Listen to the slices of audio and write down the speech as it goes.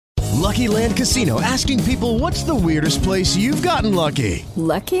Lucky Land Casino, asking people, what's the weirdest place you've gotten lucky?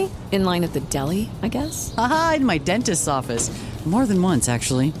 Lucky? In line at the deli, I guess? Aha, in my dentist's office. More than once,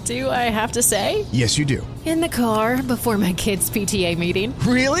 actually. Do I have to say? Yes, you do. In the car before my kids' PTA meeting.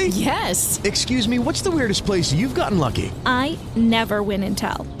 Really? Yes. Excuse me, what's the weirdest place you've gotten lucky? I never win and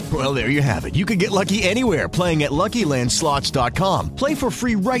tell. Well, there you have it. You can get lucky anywhere, playing at LuckyLandSlots.com. Play for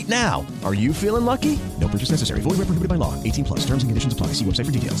free right now. Are you feeling lucky? No purchase necessary. Void where prohibited by law. 18 plus. Terms and conditions apply. See website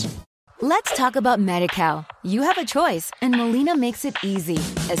for details. Let's talk about Medi-Cal. You have a choice, and Molina makes it easy,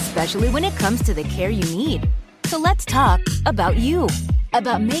 especially when it comes to the care you need. So let's talk about you,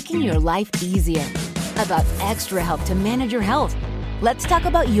 about making your life easier, about extra help to manage your health. Let's talk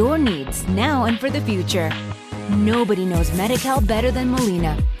about your needs now and for the future. Nobody knows Medi-Cal better than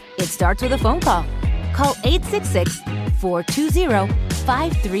Molina. It starts with a phone call. Call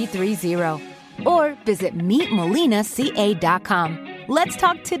 866-420-5330 or visit meetmolinaca.com. Let's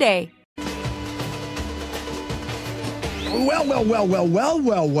talk today.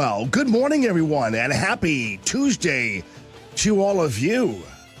 Well. Good morning, everyone, and happy Tuesday to all of you.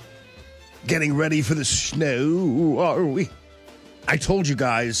 Getting ready for the snow, are we? I told you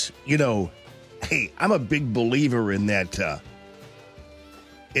guys, hey, I'm a big believer in that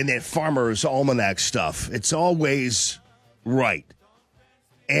Farmer's Almanac stuff. It's always right.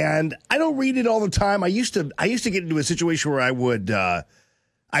 And I don't read it all the time. I used to get into a situation where I would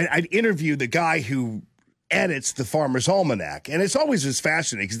I'd interview the guy who edits the Farmer's Almanac, and it's always just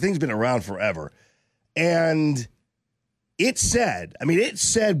fascinating because the thing's been around forever. And it said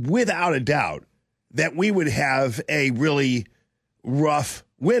without a doubt that we would have a really rough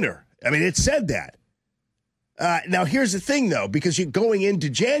winter. I mean, it said that. Now, here's the thing, though, because you're going into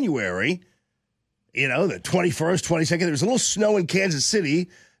January, the 21st, 22nd, there was a little snow in Kansas City.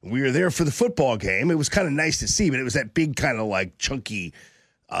 We were there for the football game. It was kind of nice to see, but it was that big kind of like chunky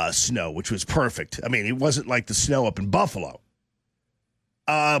snow, which was perfect. I mean, it wasn't like the snow up in Buffalo.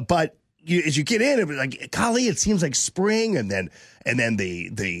 But as you get in, it was like, golly, it seems like spring, and then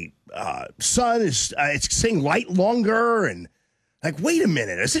the sun is it's staying light longer, and like, wait a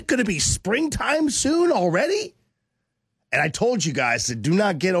minute, is it going to be springtime soon already? And I told you guys to do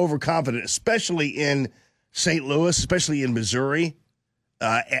not get overconfident, especially in St. Louis, especially in Missouri,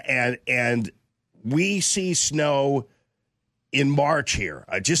 and we see snow in March here,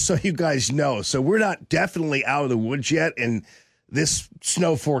 just so you guys know. So we're not definitely out of the woods yet, and this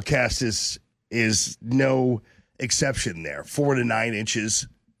snow forecast is no exception there, 4 to 9 inches.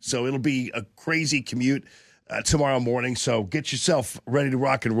 So it'll be a crazy commute tomorrow morning. So get yourself ready to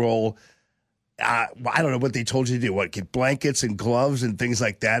rock and roll. I don't know what they told you to do. What, get blankets and gloves and things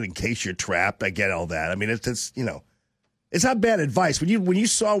like that in case you're trapped. I get all that. I mean, it's not bad advice. When you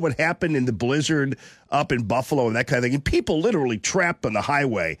saw what happened in the blizzard up in Buffalo and that kind of thing, and people literally trapped on the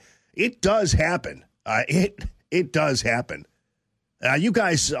highway, it does happen. It does happen. You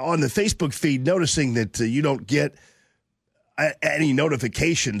guys on the Facebook feed noticing that you don't get any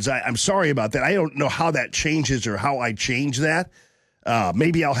notifications. I'm sorry about that. I don't know how that changes or how I change that.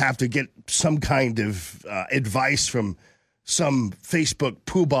 Maybe I'll have to get some kind of advice from some Facebook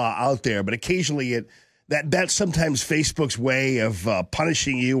poobah out there. But occasionally that's sometimes Facebook's way of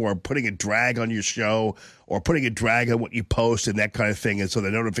punishing you or putting a drag on your show or putting a drag on what you post and that kind of thing. And so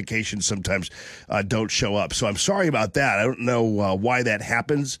the notifications sometimes don't show up. So I'm sorry about that. I don't know why that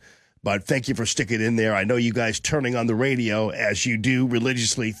happens. But thank you for sticking in there. I know you guys turning on the radio as you do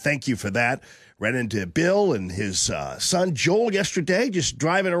religiously. Thank you for that. Ran into Bill and his son Joel yesterday, just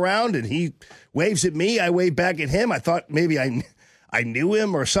driving around, and he waves at me. I wave back at him. I thought maybe I knew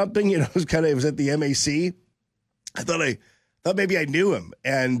him or something. It was at the MAC. I thought maybe I knew him,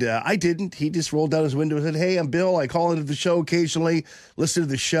 and I didn't. He just rolled down his window and said, "Hey, I'm Bill. I call into the show occasionally. Listen to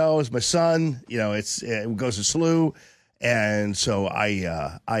the show. It's my son. It goes to SLU." And so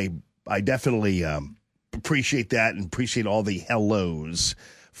I definitely appreciate that and appreciate all the hellos.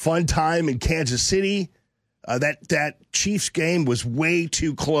 Fun time in Kansas City. That Chiefs game was way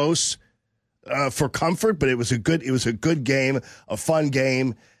too close for comfort, but it was a good game, a fun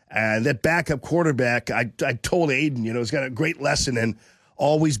game. And that backup quarterback, I told Aiden, he's got a great lesson in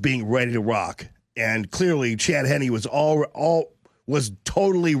always being ready to rock. And clearly, Chad Henne was was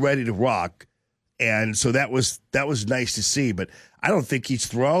totally ready to rock. And so that was nice to see, but I don't think he's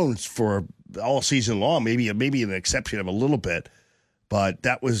thrown for all season long. Maybe an exception of a little bit, but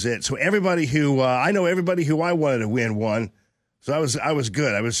that was it. So everybody who I wanted to win won. So I was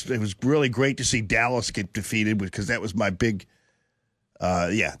good. It was really great to see Dallas get defeated because that was my big.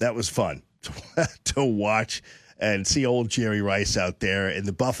 That was fun to watch and see old Jerry Rice out there. And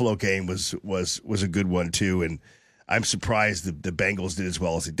the Buffalo game was a good one too. And I'm surprised the Bengals did as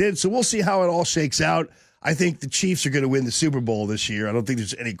well as they did. So we'll see how it all shakes out. I think the Chiefs are going to win the Super Bowl this year. I don't think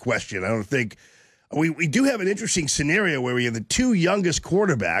there's any question. I don't think we do have an interesting scenario where we have the two youngest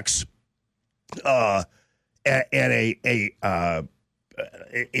quarterbacks, and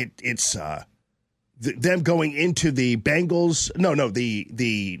it's them going into the Bengals.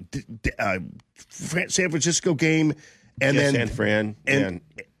 San Francisco game, and then San Fran and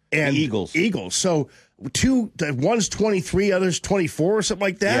Eagles. So one's 23, others 24 or something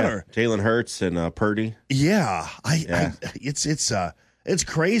like that. Yeah, or Jalen Hurts and Purdy. Yeah, it's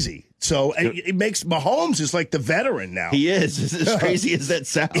crazy. So it makes Mahomes is like the veteran now. He is. As crazy as that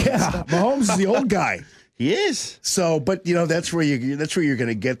sounds. Yeah, Mahomes is the old guy. He is. So, but that's where you're going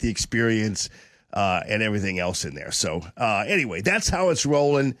to get the experience and everything else in there. So anyway, that's how it's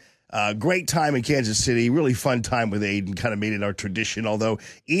rolling. Great time in Kansas City. Really fun time with Aiden. Kind of made it our tradition. Although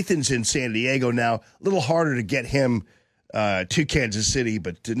Ethan's in San Diego now, a little harder to get him to Kansas City.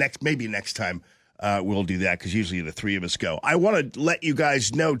 But maybe next time we'll do that because usually the three of us go. I want to let you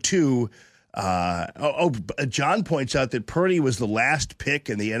guys know too. John points out that Purdy was the last pick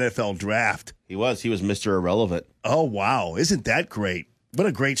in the NFL draft. He was Mr. Irrelevant. Oh wow, isn't that great? What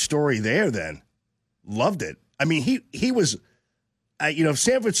a great story there. Then loved it. I mean, he was.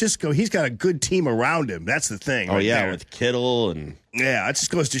 San Francisco, he's got a good team around him. That's the thing. Oh, yeah, there. with Kittle and it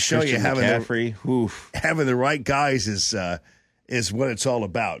just goes to show Christian you having the right guys is what it's all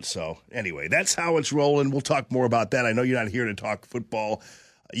about. So anyway, that's how it's rolling. We'll talk more about that. I know you're not here to talk football.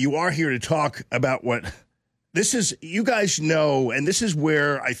 You are here to talk about what this is. You guys know, and this is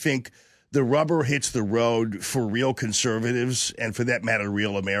where I think the rubber hits the road for real conservatives and, for that matter,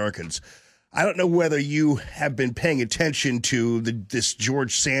 real Americans. I don't know whether you have been paying attention to this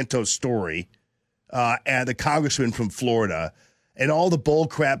Geroge Santos story and the congressman from Florida and all the bull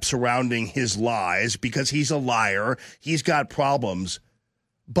crap surrounding his lies, because he's a liar. He's got problems.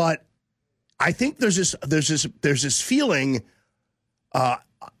 But I think there's this feeling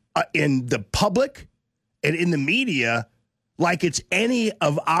in the public and in the media like it's any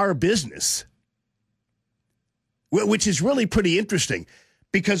of our business, which is really pretty interesting.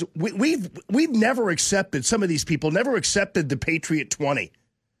 Because we've never accepted, some of these people never accepted the Patriot 20.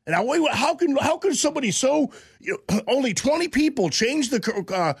 And how can somebody only 20 people change the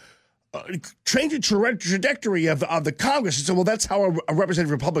trajectory of the Congress? And so, well, that's how a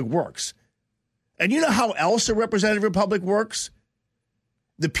representative republic works. And you know how else a representative republic works?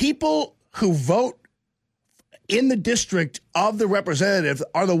 The people who vote in the district of the representative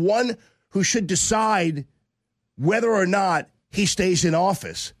are the one who should decide whether or not he stays in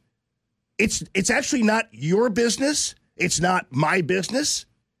office. It's actually not your business. It's not my business.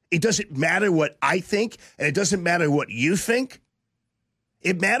 It doesn't matter what I think, and it doesn't matter what you think.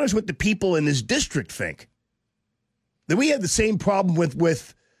 It matters what the people in this district think. Then we have the same problem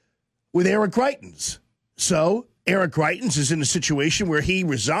with Eric Greitens. So Eric Greitens is in a situation where he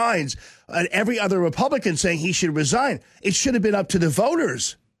resigns, and every other Republican saying he should resign. It should have been up to the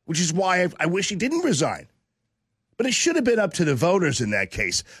voters, which is why I wish he didn't resign. But it should have been up to the voters in that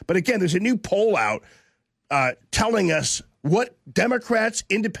case. But again, there's a new poll out telling us what Democrats,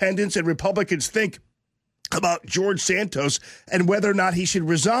 independents, and Republicans think about Geroge Santos and whether or not he should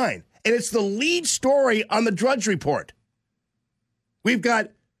resign. And it's the lead story on the Drudge Report. We've got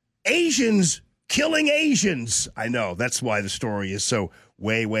Asians killing Asians. I know, that's why the story is so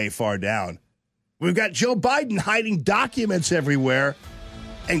way, way far down. We've got Joe Biden hiding documents everywhere.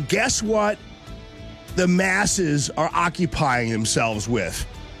 And guess what? The masses are occupying themselves with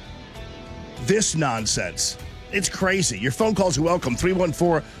this nonsense. It's crazy. Your phone calls are welcome.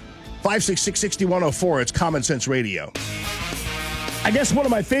 314-566-6104. It's Common Sense Radio. I guess one of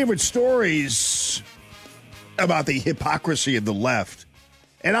my favorite stories about the hypocrisy of the left,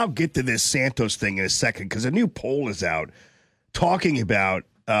 and I'll get to this Santos thing in a second because a new poll is out talking about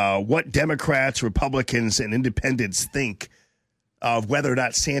what Democrats, Republicans, and independents think of whether or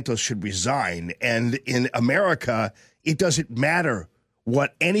not Santos should resign. And in America, it doesn't matter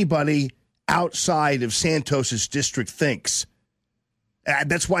what anybody outside of Santos's district thinks.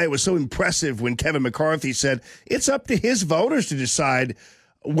 That's why it was so impressive when Kevin McCarthy said it's up to his voters to decide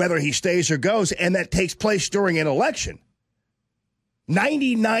whether he stays or goes, and that takes place during an election.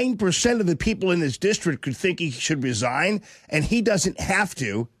 99% of the people in his district could think he should resign, and he doesn't have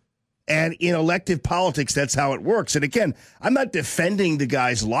to. And in elective politics, that's how it works. And again, I'm not defending the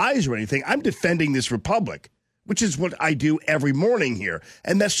guy's lies or anything. I'm defending this republic, which is what I do every morning here.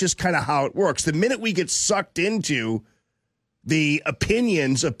 And that's just kind of how it works. The minute we get sucked into the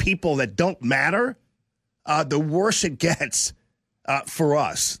opinions of people that don't matter, the worse it gets for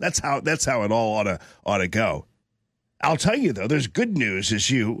us. That's how it all ought to go. I'll tell you, though, there's good news as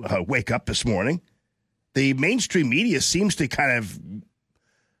you wake up this morning. The mainstream media seems to kind of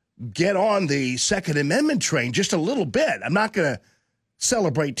get on the Second Amendment train just a little bit. I'm not going to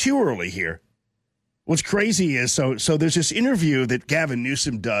celebrate too early here. What's crazy is, so there's this interview that Gavin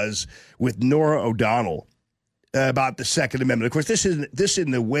Newsom does with Norah O'Donnell about the Second Amendment. Of course, this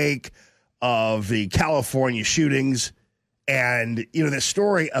in the wake of the California shootings and, the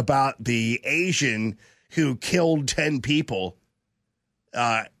story about the Asian who killed 10 people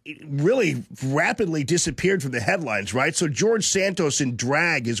really rapidly disappeared from the headlines, right? So Geroge Santos in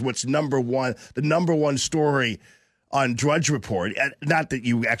drag is what's the number one story on Drudge Report. Not that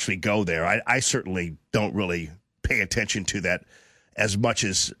you actually go there. I certainly don't really pay attention to that as much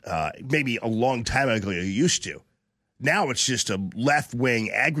as maybe a long time ago you used to. Now it's just a left-wing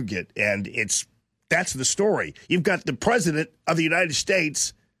aggregate, and that's the story. You've got the president of the United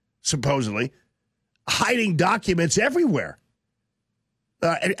States, supposedly, hiding documents everywhere.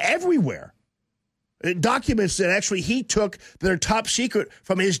 Everywhere. Documents that actually he took that are top secret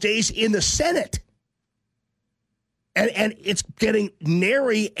from his days in the Senate. And it's getting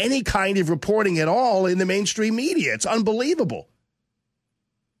nary any kind of reporting at all in the mainstream media. It's unbelievable.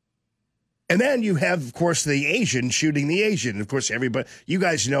 And then you have, of course, the Asian shooting the Asian. Of course, everybody, you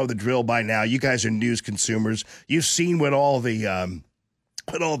guys know the drill by now. You guys are news consumers. You've seen what all the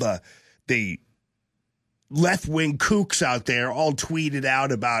left-wing kooks out there all tweeted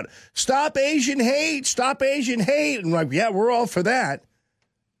out about stop Asian hate, stop Asian hate. And like, yeah, we're all for that.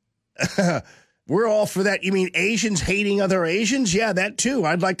 We're all for that. You mean Asians hating other Asians? Yeah, that too.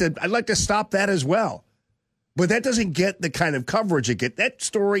 I'd like to stop that as well. But that doesn't get the kind of coverage it gets. That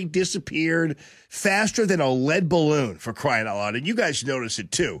story disappeared faster than a lead balloon, for crying out loud. And you guys notice it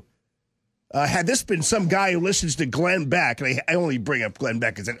too. Had this been some guy who listens to Glenn Beck, and I only bring up Glenn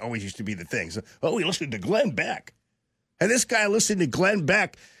Beck because that always used to be the thing. So, he listened to Glenn Beck. Had this guy listened to Glenn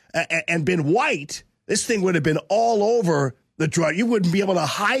Beck and been white, this thing would have been all over the drug. You wouldn't be able to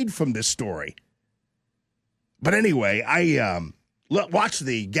hide from this story. But anyway, I watched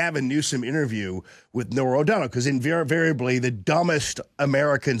the Gavin Newsom interview with Norah O'Donnell because invariably the dumbest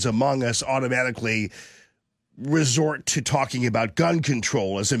Americans among us automatically resort to talking about gun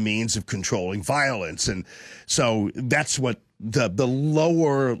control as a means of controlling violence. And so that's what the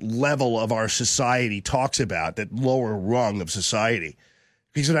lower level of our society talks about, that lower rung of society.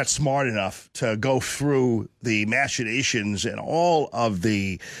 Because they're not smart enough to go through the machinations and all of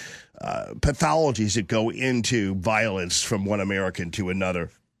the pathologies that go into violence from one American to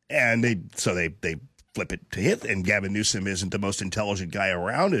another. And they flip it to hit, and Gavin Newsom isn't the most intelligent guy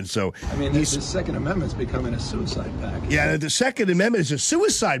around, and so the Second Amendment's becoming a suicide pact. Yeah, the Second Amendment is a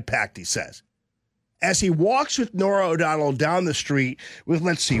suicide pact, he says. As he walks with Norah O'Donnell down the street with,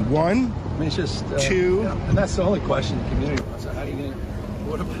 let's see, one, it's just two, and that's the only question the community wants. How are you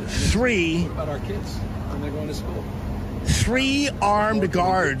going three? What about our kids when they're going to school? 3 armed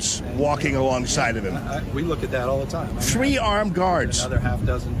guards walking alongside of him. We look at that all the time. 3 armed guards. Another half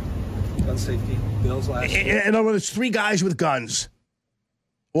dozen gun safety bills last year. In other words, 3 guys with guns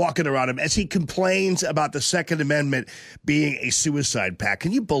walking around him as he complains about the Second Amendment being a suicide pact.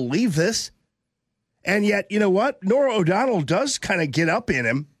 Can you believe this? And yet, you know what? Norah O'Donnell does kind of get up in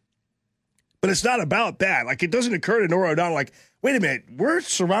him, but it's not about that. Like, it doesn't occur to Norah O'Donnell, like, wait a minute, we're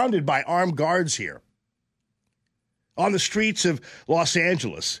surrounded by armed guards here on the streets of Los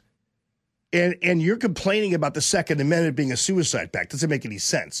Angeles, and you're complaining about the Second Amendment being a suicide pact. Doesn't make any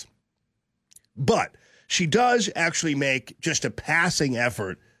sense. But she does actually make just a passing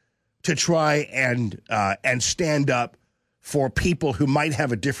effort to try and stand up for people who might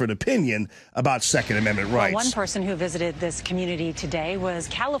have a different opinion about Second Amendment rights. Well, one person who visited this community today was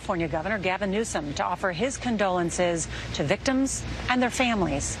California Governor Gavin Newsom to offer his condolences to victims and their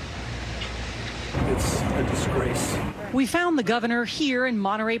families. It's a disgrace. We found the governor here in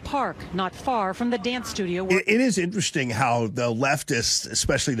Monterey Park, not far from the dance studio. It is interesting how the leftists,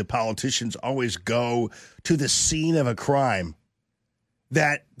 especially the politicians, always go to the scene of a crime.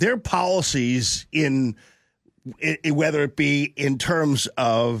 That their policies whether it be in terms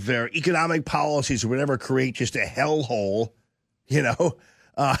of their economic policies or whatever, create just a hellhole,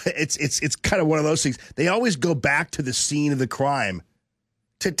 it's kind of one of those things. They always go back to the scene of the crime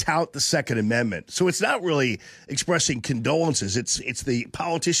to tout the Second Amendment. So it's not really expressing condolences. It's the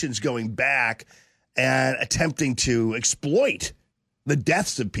politicians going back and attempting to exploit the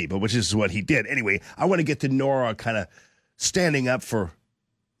deaths of people, which is what he did. Anyway, I want to get to Norah kind of standing up for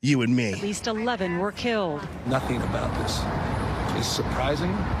you and me. At least 11 were killed. Nothing about this is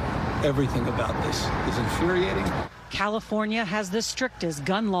surprising. Everything about this is infuriating. California has the strictest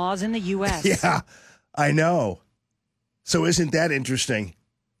gun laws in the U.S. Yeah, I know. So isn't that interesting?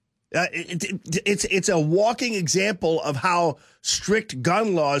 It's a walking example of how strict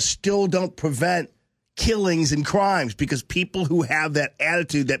gun laws still don't prevent killings and crimes because people who have that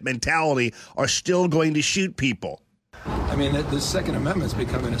attitude, that mentality, are still going to shoot people. I mean, the Second Amendment's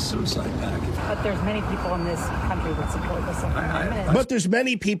becoming a suicide package. But there's many people in this country that support the Second Amendment. But there's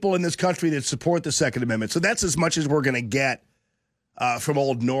many people in this country that support the Second Amendment. So that's as much as we're going to get from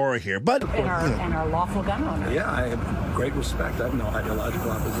old Nora here. But and our lawful gun owners. Yeah, I have great respect. I have no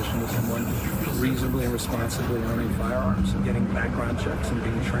ideological opposition to someone reasonably and responsibly owning firearms and getting background checks and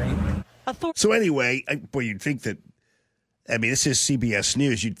being trained. So anyway, you'd think that, I mean, this is CBS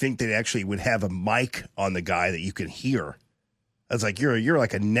News. You'd think they actually would have a mic on the guy that you can hear. I was like, you're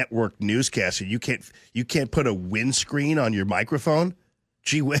like a network newscaster. You can't put a windscreen on your microphone?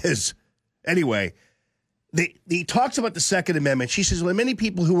 Gee whiz. Anyway, he talks about the Second Amendment. She says, well, many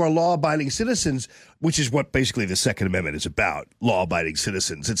people who are law-abiding citizens, which is what basically the Second Amendment is about, law-abiding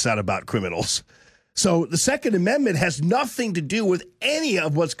citizens. It's not about criminals. So the Second Amendment has nothing to do with any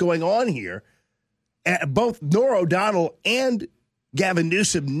of what's going on here. Both Nora O'Donnell and Gavin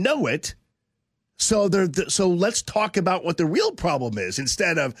Newsom know it. So let's talk about what the real problem is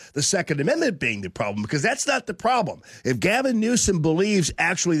instead of the Second Amendment being the problem, because that's not the problem. If Gavin Newsom believes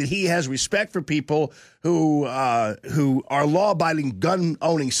actually that he has respect for people who are law-abiding,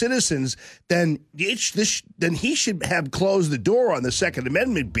 gun-owning citizens, then he should have closed the door on the Second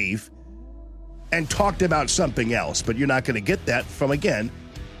Amendment beef and talked about something else. But you're not going to get that from, again,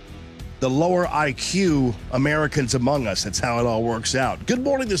 the lower IQ Americans among us. That's how it all works out. Good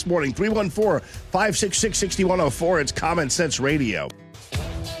morning this morning, 314-566-6104. It's Common Sense Radio.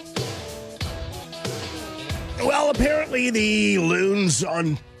 Well, apparently the loons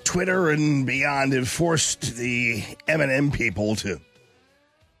on Twitter and beyond have forced the M&M people to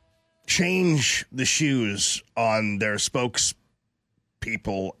change the shoes on their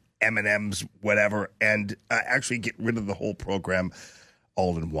spokespeople, M&M's, whatever, and actually get rid of the whole program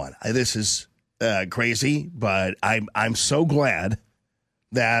all in one. This is crazy, but I'm so glad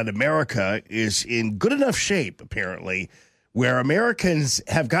that America is in good enough shape, apparently, where Americans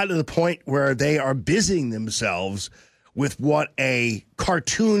have gotten to the point where they are busying themselves with what a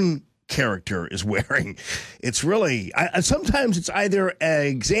cartoon character is wearing. It's really, sometimes it's either an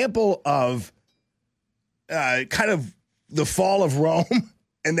example of kind of the fall of Rome,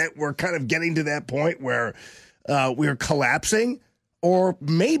 and that we're kind of getting to that point where we're collapsing. Or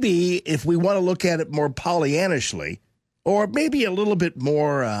maybe, if we want to look at it more Pollyannishly, or maybe a little bit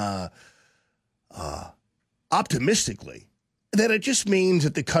more optimistically, that it just means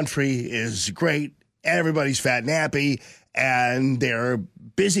that the country is great, everybody's fat and happy, and they're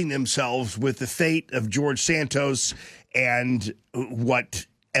busying themselves with the fate of Geroge Santos and what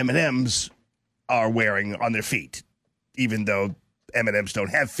M&Ms are wearing on their feet, even though M&Ms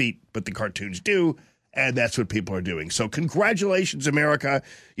don't have feet, but the cartoons do. And that's what people are doing. So congratulations, America.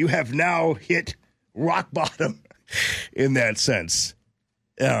 You have now hit rock bottom in that sense.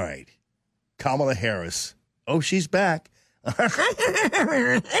 All right. Kamala Harris. Oh, she's back.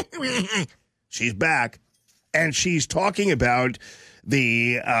 She's back. And she's talking about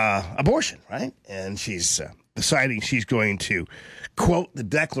the abortion, right? And she's deciding she's going to quote the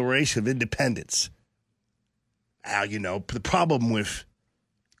Declaration of Independence. Now, the problem with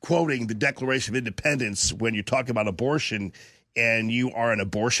quoting the Declaration of Independence when you're talking about abortion and you are an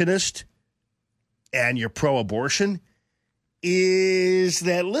abortionist and you're pro-abortion is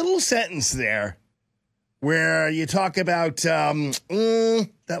that little sentence there where you talk about that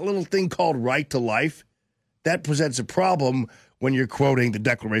little thing called right to life. That presents a problem when you're quoting the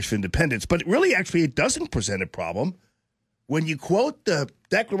Declaration of Independence. But really, actually, it doesn't present a problem when you quote the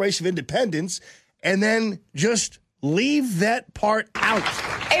Declaration of Independence and then just leave that part out.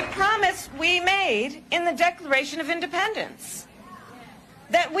 A promise we made in the Declaration of Independence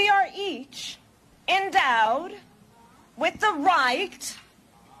that we are each endowed with the right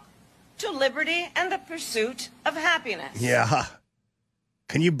to liberty and the pursuit of happiness. Yeah.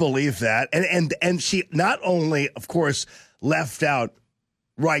 Can you believe that? And she not only, of course, left out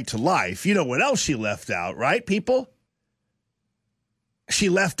right to life. You know what else she left out, right, people? She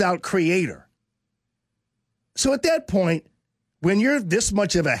left out creator. So at that point, when you're this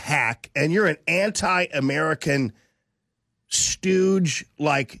much of a hack and you're an anti-American stooge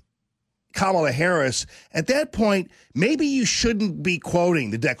like Kamala Harris, at that point, maybe you shouldn't be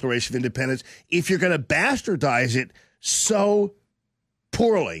quoting the Declaration of Independence if you're going to bastardize it so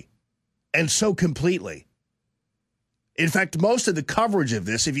poorly and so completely. In fact, most of the coverage of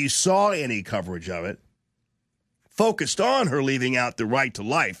this, if you saw any coverage of it, focused on her leaving out the right to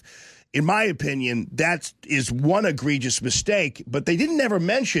life. in my opinion, that is one egregious mistake, but they didn't ever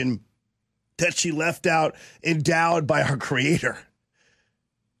mention that she left out endowed by our Creator.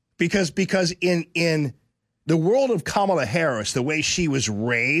 Because in the world of Kamala Harris, the way she was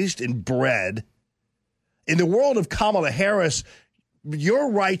raised and bred, in the world of Kamala Harris,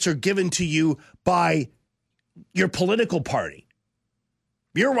 your rights are given to you by your political party.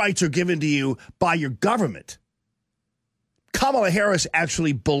 Your rights are given to you by your government. Kamala Harris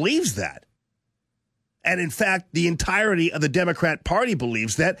actually believes that. And in fact, the entirety of the Democrat Party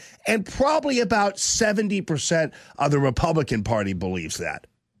believes that, and probably about 70% of the Republican Party believes that.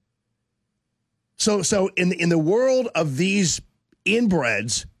 So in the world of these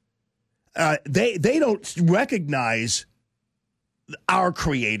inbreds, they don't recognize our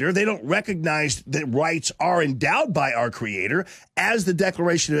Creator. They don't recognize that rights are endowed by our Creator, as the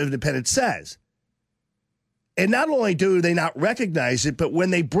Declaration of Independence says. And not only do they not recognize it, but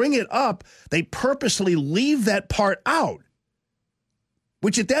when they bring it up, they purposely leave that part out,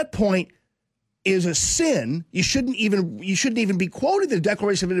 which at that point is a sin. You shouldn't even be quoting the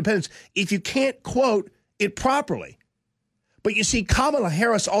Declaration of Independence if you can't quote it properly. But you see, Kamala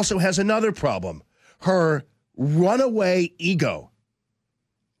Harris also has another problem: her runaway ego.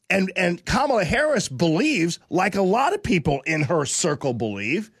 And Kamala Harris believes, like a lot of people in her circle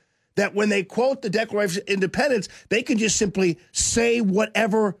believe, that when they quote the Declaration of Independence, they can just simply say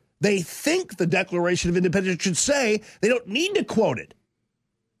whatever they think the Declaration of Independence should say. They don't need to quote it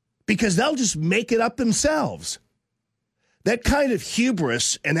because they'll just make it up themselves. That kind of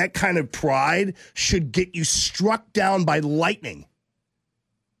hubris and that kind of pride should get you struck down by lightning.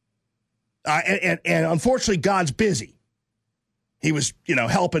 And unfortunately, God's busy. He was,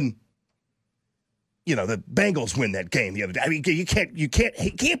 helping, the Bengals win that game the other day. I mean, he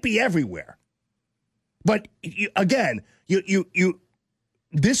can't be everywhere. But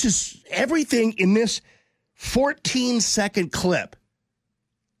this is everything in this 14-second clip.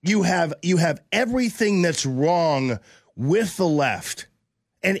 You have everything that's wrong with the left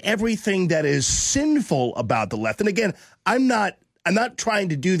and everything that is sinful about the left. And again, I'm not trying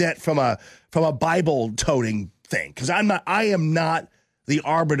to do that from a Bible toting thing, because I am not the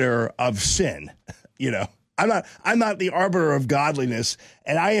arbiter of sin. I'm not the arbiter of godliness,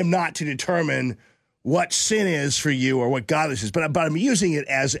 and I am not to determine what sin is for you or what godliness is. But I'm using it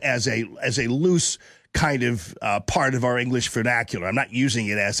as a loose kind of part of our English vernacular. I'm not using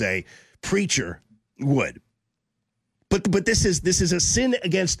it as a preacher would. But this is a sin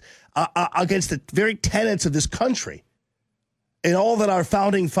against the very tenets of this country and all that our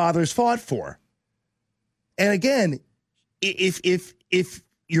founding fathers fought for. And again, if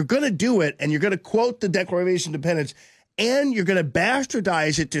you're going to do it and you're going to quote the Declaration of Independence and you're going to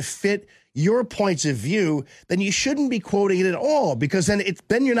bastardize it to fit your points of view, then you shouldn't be quoting it at all, because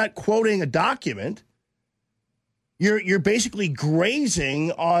then you're not quoting a document. You're basically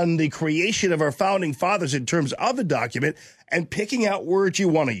grazing on the creation of our founding fathers in terms of the document and picking out words you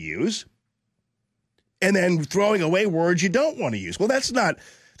want to use and then throwing away words you don't want to use. Well, that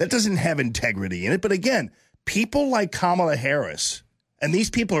doesn't have integrity in it. But again, people like Kamala Harris, and these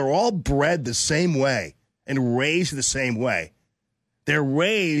people are all bred the same way and raised the same way. They're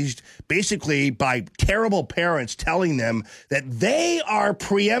raised basically by terrible parents telling them that they are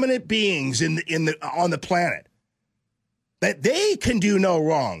preeminent beings on the planet, that they can do no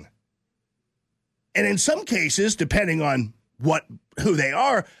wrong. And in some cases, depending on who they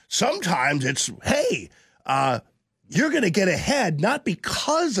are, sometimes it's, hey, you're going to get ahead not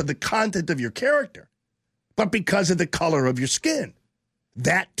because of the content of your character, but because of the color of your skin.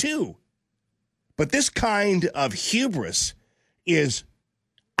 That too. But this kind of hubris is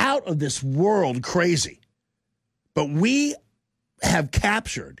out of this world crazy. But we have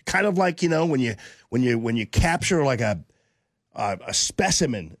captured, kind of like, when you capture like a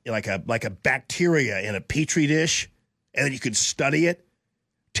specimen, like a bacteria in a petri dish, and then you can study it.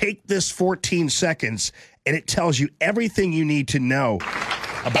 Take this 14 seconds, and it tells you everything you need to know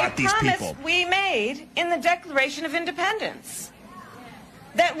about these people. A promise we made in the Declaration of Independence,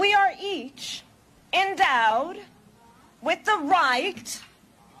 that we are each endowed with the right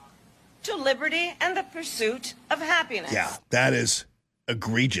to liberty and the pursuit of happiness. Yeah, that is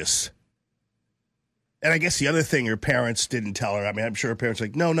egregious. And I guess the other thing her parents didn't tell her, I mean, I'm sure her parents were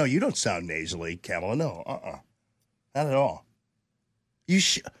like, no, you don't sound nasally, Kamala. No, not at all. You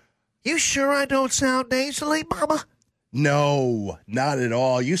sure I don't sound nasally, Mama? No, not at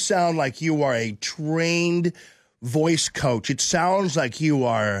all. You sound like you are a trained voice coach. It sounds like you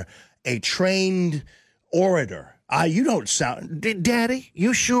are a trained orator. You don't sound... Daddy,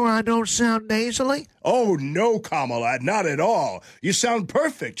 you sure I don't sound nasally? Oh, no, Kamala, not at all. You sound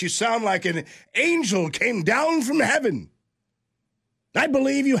perfect. You sound like an angel came down from heaven. I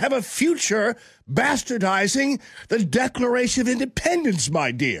believe you have a future bastardizing the Declaration of Independence,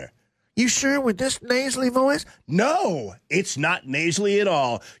 my dear. You sure with this nasally voice? No, it's not nasally at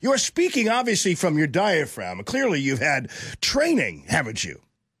all. You're speaking, obviously, from your diaphragm. Clearly, you've had training, haven't you?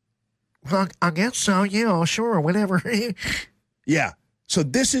 Well, I guess so, yeah, sure, whatever. Yeah. So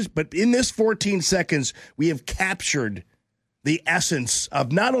but in this 14 seconds, we have captured the essence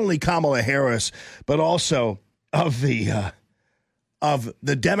of not only Kamala Harris, but also of the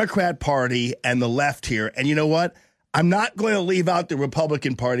Democrat Party and the left here. And you know what? I'm not going to leave out the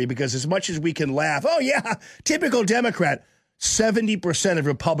Republican Party because as much as we can laugh, oh, yeah, typical Democrat, 70% of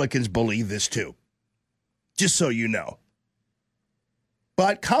Republicans believe this too. Just so you know.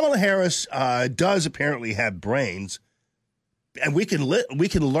 But Kamala Harris does apparently have brains, and we can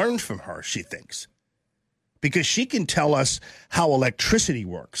learn from her, she thinks, because she can tell us how electricity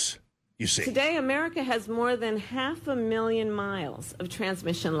works, you see. Today, America has more than 500,000 miles of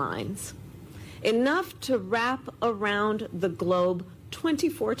transmission lines, enough to wrap around the globe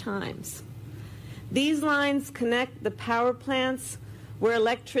 24 times. These lines connect the power plants where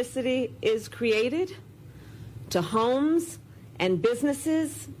electricity is created to homes and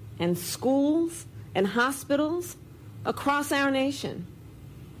businesses and schools and hospitals across our nation.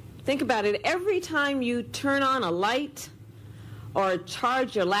 Think about it. Every time you turn on a light or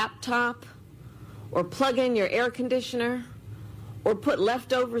charge your laptop or plug in your air conditioner or put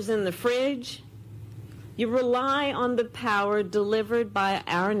leftovers in the fridge, you rely on the power delivered by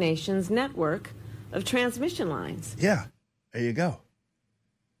our nation's network of transmission lines. Yeah, there you go.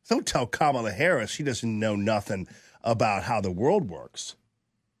 Don't tell Kamala Harris she doesn't know nothing about how the world works.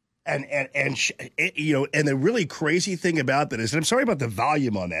 And the really crazy thing about that is, and I'm sorry about the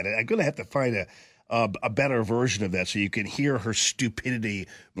volume on that. I'm going to have to find a better version of that so you can hear her stupidity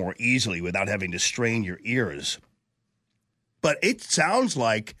more easily without having to strain your ears. But it sounds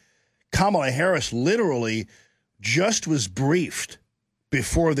like Kamala Harris literally just was briefed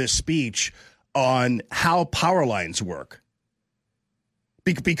before this speech on how power lines work.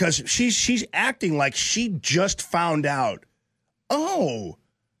 Because she's acting like she just found out. Oh,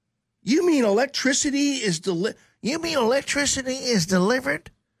 you mean electricity is delivered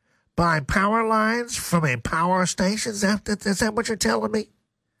by power lines from a power station? Is that what you're telling me?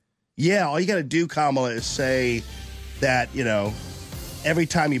 Yeah, all you got to do, Kamala, is say that, every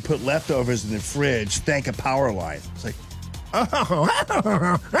time you put leftovers in the fridge, thank a power line. It's like,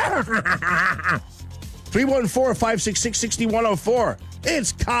 314-566-6104.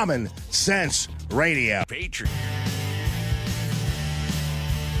 It's Common Sense Radio. Patriot.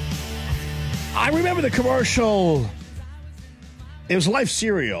 I remember the commercial. It was Life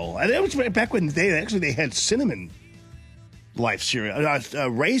cereal. And it was back when they had cinnamon Life cereal,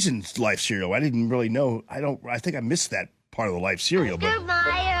 raisins Life cereal. I didn't really know. I think I missed that part of the Life cereal. Oscar Mayer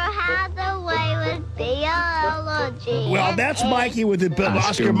has a way with biology. Well, that's Mikey with the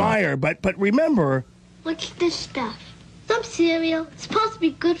Oscar Mayer. But remember. What's this stuff? Some cereal. It's supposed to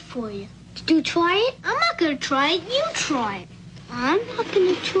be good for you. Did you try it? I'm not going to try it. You try it. I'm not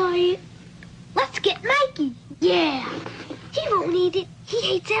going to try it. Let's get Mikey. Yeah. He won't eat it. He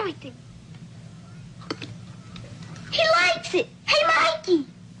hates everything. He likes it. Hey, Mikey.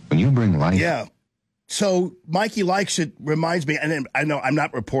 When you bring life. Yeah. So Mikey likes it, reminds me, and I know I'm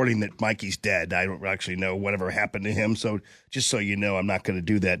not reporting that Mikey's dead. I don't actually know whatever happened to him. So just so you know, I'm not going to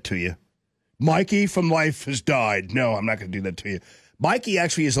do that to you. Mikey from Life has died. No, I'm not going to do that to you. Mikey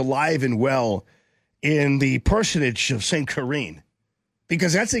actually is alive and well in the personage of St. Corinne,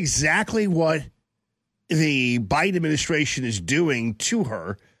 because that's exactly what the Biden administration is doing to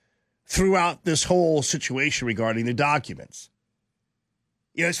her throughout this whole situation regarding the documents.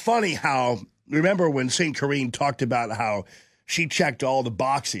 It's funny how, remember when St. Corinne talked about how she checked all the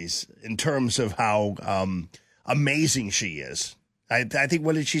boxes in terms of how amazing she is. I think,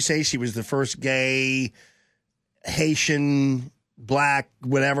 what did she say? She was the first gay, Haitian, black,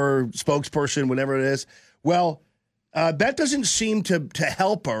 whatever, spokesperson, whatever it is. Well, that doesn't seem to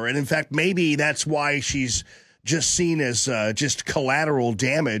help her. And in fact, maybe that's why she's just seen as just collateral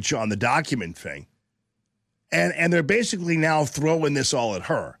damage on the document thing. And they're basically now throwing this all at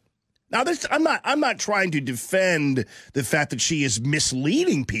her. Now, I'm not trying to defend the fact that she is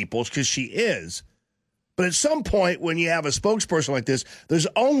misleading people, because she is. But at some point, when you have a spokesperson like this, there's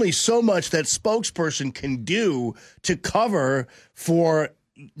only so much that spokesperson can do to cover for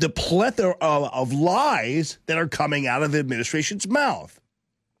the plethora of lies that are coming out of the administration's mouth.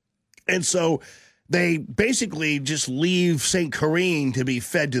 And so they basically just leave St. Karine to be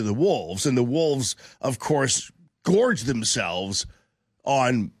fed to the wolves. And the wolves, of course, gorge themselves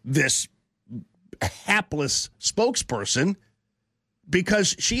on this hapless spokesperson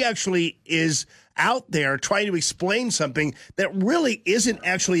because she actually is out there trying to explain something that really isn't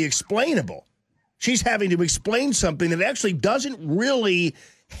actually explainable. She's having to explain something that actually doesn't really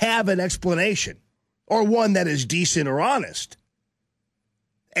have an explanation or one that is decent or honest.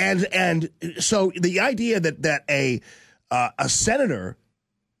 And so the idea that a senator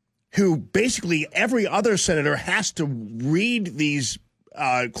who basically every other senator has to read these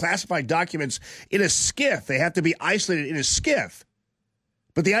classified documents in a skiff, they have to be isolated in a skiff.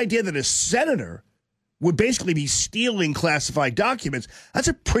 But the idea that a senator would basically be stealing classified documents, that's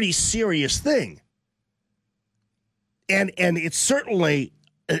a pretty serious thing. And it's certainly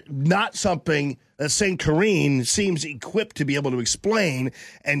not something that St. Karine seems equipped to be able to explain.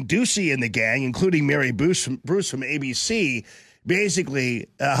 And Ducey and the gang, including Mary Bruce from ABC, basically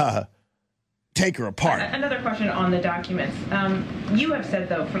take her apart. Another question on the documents. You have said,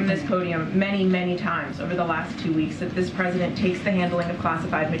 though, from this podium many, many times over the last 2 weeks that this president takes the handling of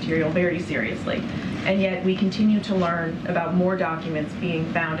classified material very seriously. And yet we continue to learn about more documents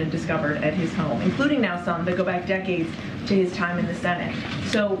being found and discovered at his home, including now some that go back decades to his time in the Senate.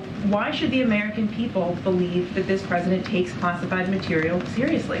 So why should the American people believe that this president takes classified material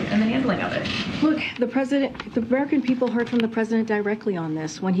seriously and the handling of it? Look, the American people heard from the president directly on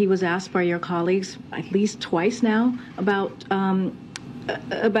this when he was asked by your colleagues at least twice now about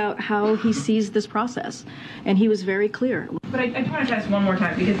how he sees this process, and he was very clear. But I do want to ask one more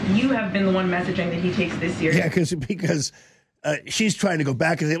time, because you have been the one messaging that he takes this seriously. Yeah, because she's trying to go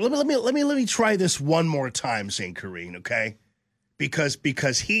back and say, let me try this one more time, St. Karine, okay?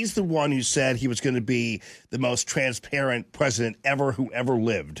 Because he's the one who said he was going to be the most transparent president who ever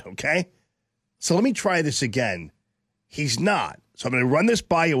lived, okay? So let me try this again. He's not. So I'm going to run this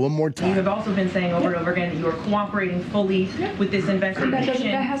by you one more time. You have also been saying over and over again that you are cooperating fully with this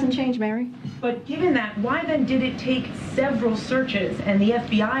investigation. That hasn't changed, Mary. But given that, why then did it take several searches and the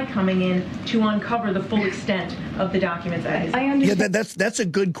FBI coming in to uncover the full extent of the documents at his house? Yeah, that's a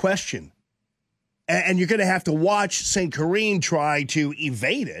good question. And you're going to have to watch St. Karine try to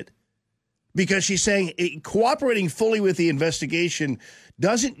evade it, because she's saying cooperating fully with the investigation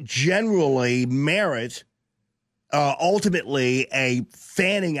doesn't generally merit ultimately a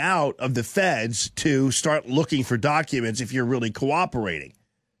fanning out of the feds to start looking for documents if you're really cooperating.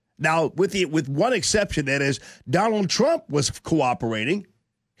 Now, with one exception, that is Donald Trump was cooperating.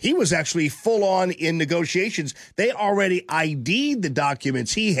 He was actually full on in negotiations. They already ID'd the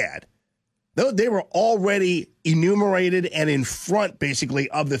documents he had. They were already enumerated and in front, basically,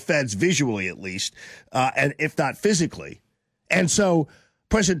 of the feds, visually at least, and if not physically. And so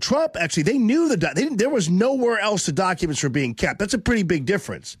President Trump, actually, they knew there was nowhere else the documents were being kept. That's a pretty big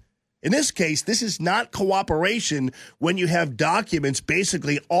difference. In this case, this is not cooperation when you have documents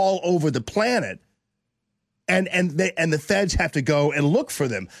basically all over the planet, and the feds have to go and look for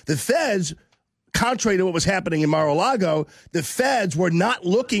them. The feds, contrary to what was happening in Mar-a-Lago, the feds were not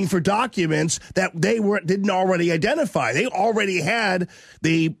looking for documents that they didn't already identify. They already had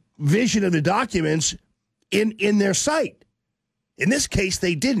the vision of the documents in their sight. In this case,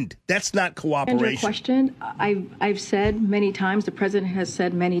 they didn't. That's not cooperation. And your question, I've said many times, the president has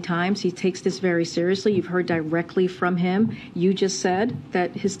said many times, he takes this very seriously. You've heard directly from him. You just said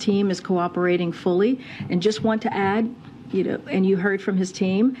that his team is cooperating fully. And just want to add, and you heard from his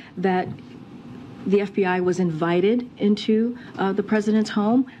team that the FBI was invited into the president's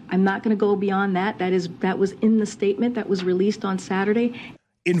home. I'm not going to go beyond that. That was in the statement that was released on Saturday.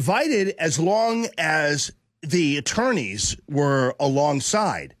 Invited as long as the attorneys were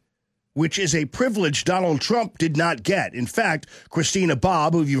alongside, which is a privilege Donald Trump did not get. In fact, Christina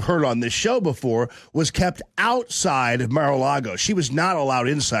Bobb, who you've heard on this show before, was kept outside of Mar-a-Lago. She was not allowed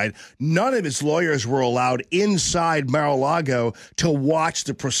inside. None of his lawyers were allowed inside Mar-a-Lago to watch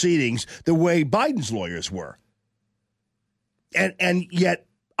the proceedings the way Biden's lawyers were. And yet,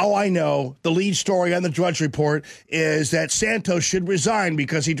 I know, the lead story on the Drudge Report is that Santos should resign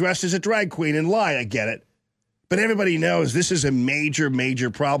because he dressed as a drag queen and lied. I get it. But everybody knows this is a major, major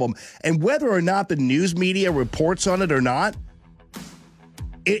problem. And whether or not the news media reports on it or not,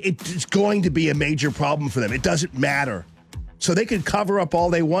 it's going to be a major problem for them. It doesn't matter. So they can cover up all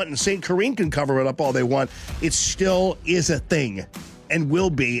they want, and St. Karine can cover it up all they want. It still is a thing and will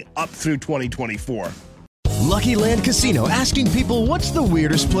be up through 2024. Lucky Land Casino, asking people, what's the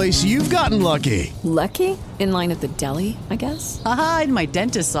weirdest place you've gotten lucky? Lucky? In line at the deli, I guess? Aha, in my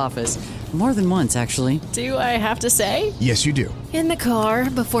dentist's office. More than once, actually. Do I have to say? Yes, you do. In the car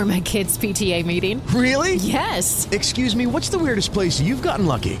before my kids' PTA meeting. Really? Yes. Excuse me, what's the weirdest place you've gotten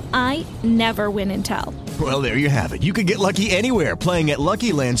lucky? I never win and tell. Well, there you have it. You can get lucky anywhere, playing at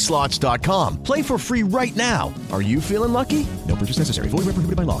LuckyLandSlots.com. Play for free right now. Are you feeling lucky? No purchase necessary. Void where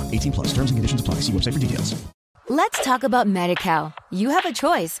prohibited by law. 18 plus. Terms and conditions apply. See website for details. Let's talk about Medi-Cal. You have a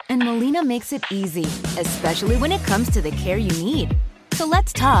choice, and Molina makes it easy, especially when it comes to the care you need. So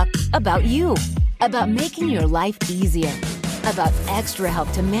let's talk about you, about making your life easier, about extra help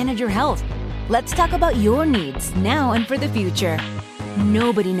to manage your health. Let's talk about your needs now and for the future.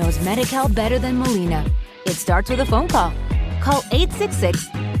 Nobody knows Medi-Cal better than Molina. It starts with a phone call. Call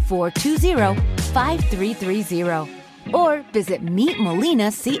 866-420-5330 or visit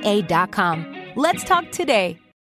meetmolinaca.com. Let's talk today.